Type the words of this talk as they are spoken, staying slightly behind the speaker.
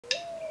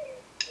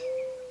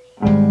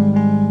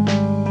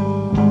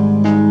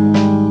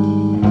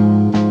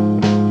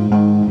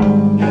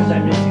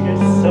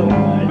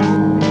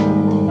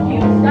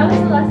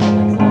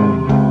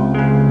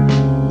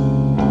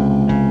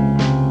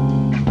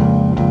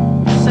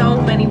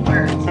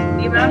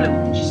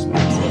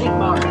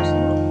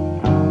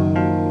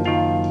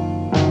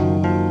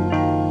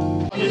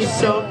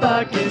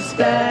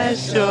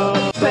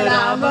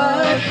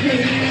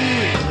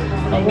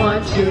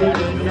want you to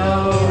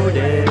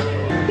notice.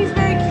 He's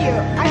very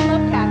cute. I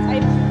love cats. I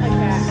a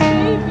cat.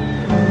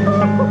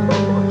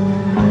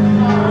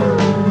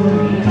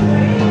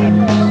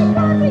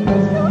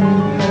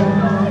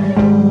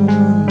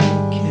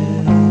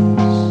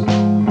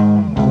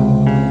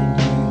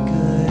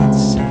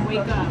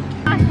 Wake up.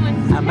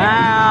 I'm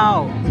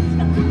out.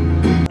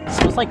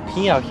 Smells like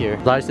pee out here.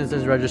 License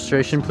and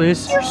registration,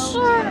 please.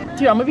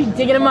 Dude, I'm gonna be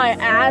digging in my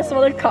ass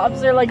while the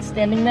cops are like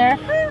standing there.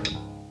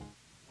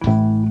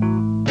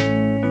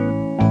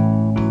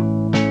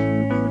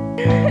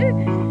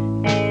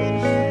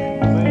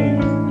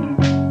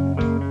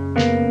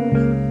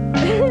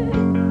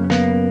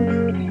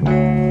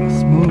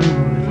 Smooth.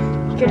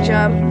 Good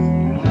job.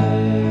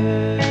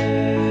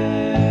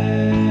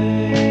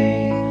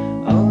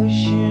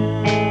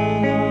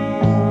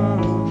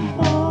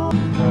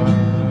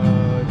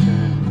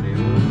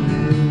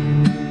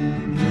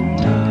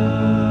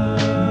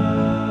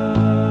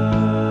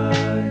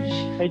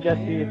 Hey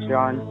Jesse, it's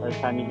John. Last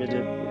time you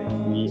visited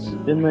me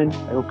in Finland.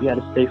 I hope you had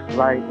a safe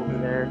flight over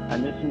there. I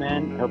miss you,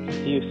 man. I hope to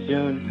see you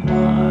soon.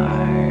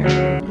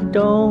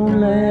 Don't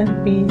let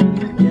me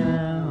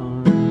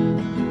down.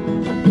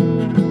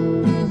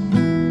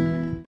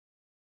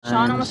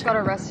 Sean almost got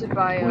arrested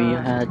by We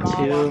had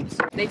to.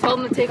 They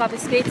told him to take off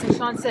his skates and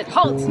Sean said,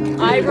 "Halt!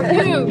 I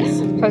refuse!"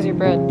 Because you're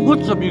bread.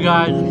 What's up, you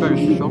guys? It's better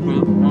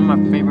chocolate. One of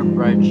my favorite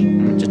breads.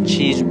 It's a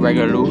cheese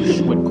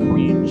regulouche with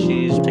cream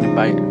cheese. Take a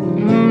bite.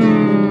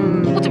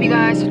 What's up, you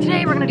guys? So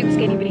today we're gonna do a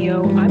skating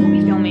video. I will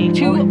be filming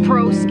 2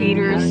 pro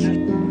skaters.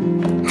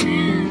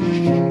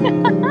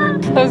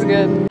 That was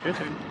good. Your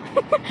turn.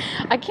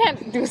 I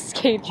can't do a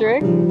skate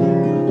trick.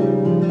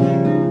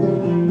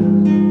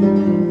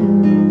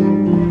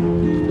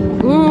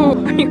 Ooh,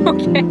 are you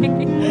okay?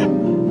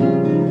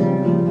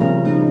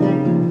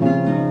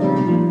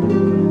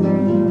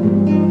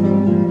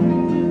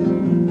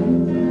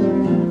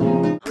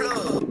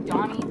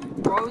 Donnie,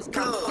 Rose,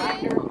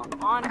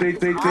 They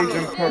jump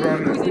cut on.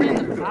 Who's in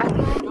the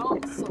background? No,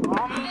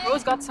 salami.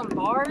 Rose got some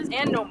bars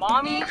and no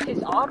mommy.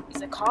 His op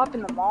is a cop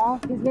in the mall.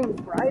 His name is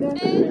Bryden.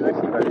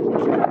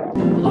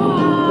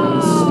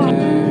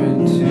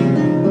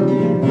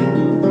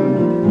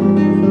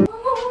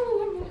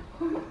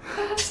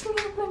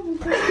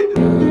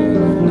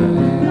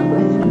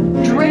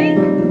 Drake?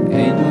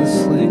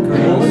 Aimlessly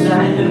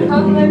How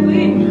did I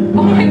bleed?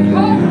 Oh my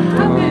god, what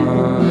happened?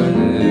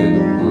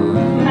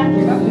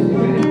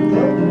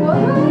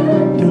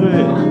 Do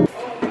it.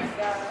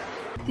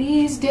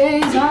 These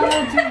days I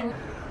do.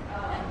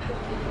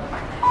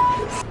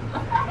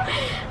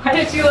 Why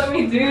did you let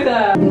me do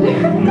that? You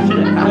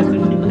should have asked if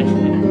she liked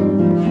it.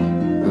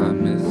 I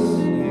miss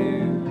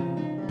you.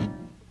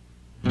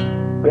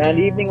 Good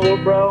evening, little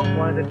bro.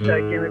 Wanted to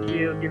check in with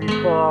you, give you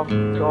a call.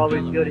 It's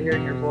always good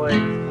hearing your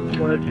voice. Just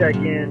wanted to check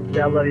in.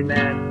 Say I love you,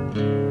 man.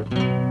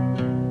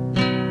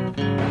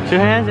 2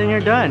 hands and you're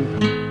done.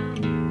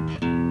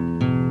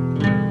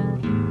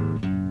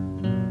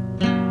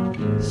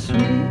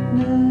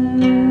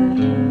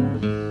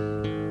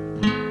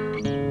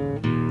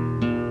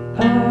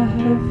 I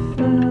have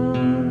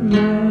found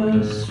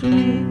my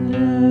sweetness.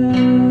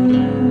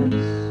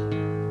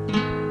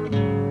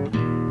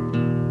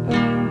 I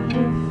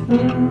have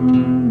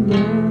found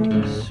my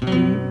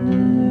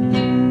sweetness.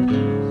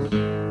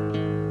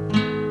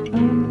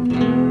 I'm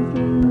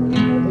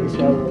never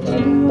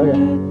Okay.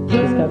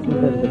 Just have to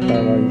put the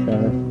car while you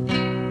shower.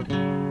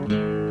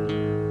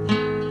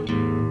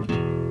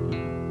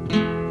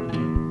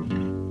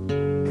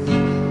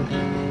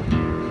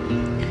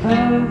 I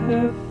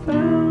have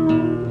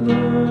found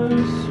my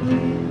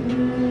sweetness.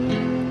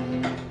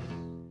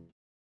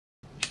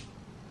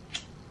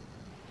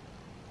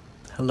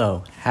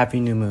 Hello, happy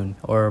new moon.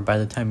 Or by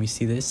the time you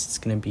see this, it's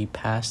gonna be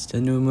past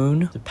the new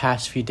moon. The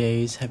past few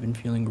days have been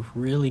feeling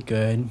really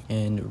good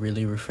and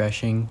really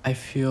refreshing. I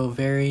feel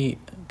very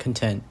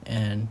content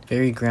and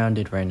very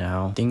grounded right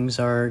now. Things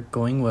are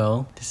going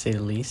well, to say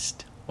the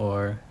least.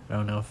 Or I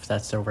don't know if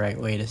that's the right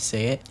way to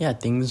say it. Yeah,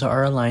 things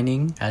are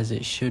aligning as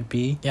it should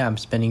be. Yeah, I'm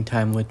spending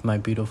time with my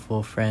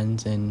beautiful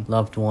friends and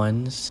loved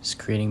ones, just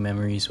creating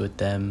memories with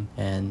them.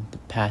 And the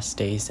past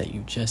days that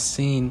you've just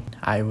seen,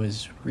 I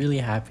was really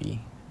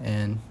happy.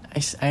 And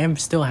I am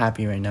still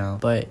happy right now,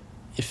 but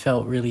it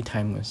felt really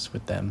timeless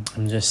with them.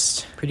 I'm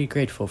just pretty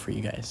grateful for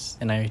you guys.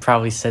 And I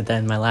probably said that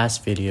in my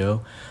last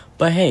video,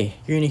 but hey,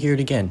 you're gonna hear it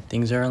again.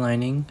 Things are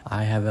aligning.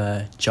 I have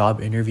a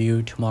job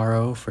interview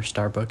tomorrow for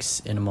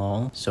Starbucks in a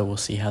mall, so we'll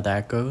see how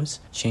that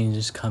goes. Change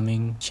is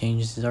coming,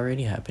 change is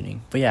already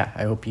happening. But yeah,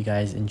 I hope you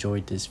guys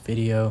enjoyed this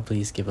video.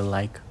 Please give a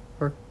like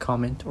or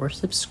comment or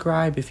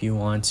subscribe if you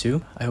want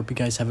to. I hope you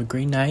guys have a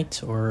great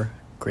night or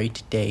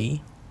great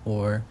day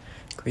or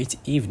great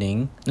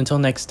evening. Until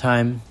next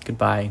time,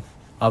 goodbye,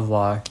 au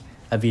revoir,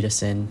 auf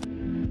Wiedersehen.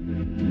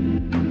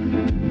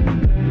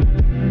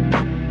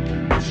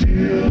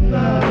 Till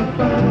I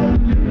find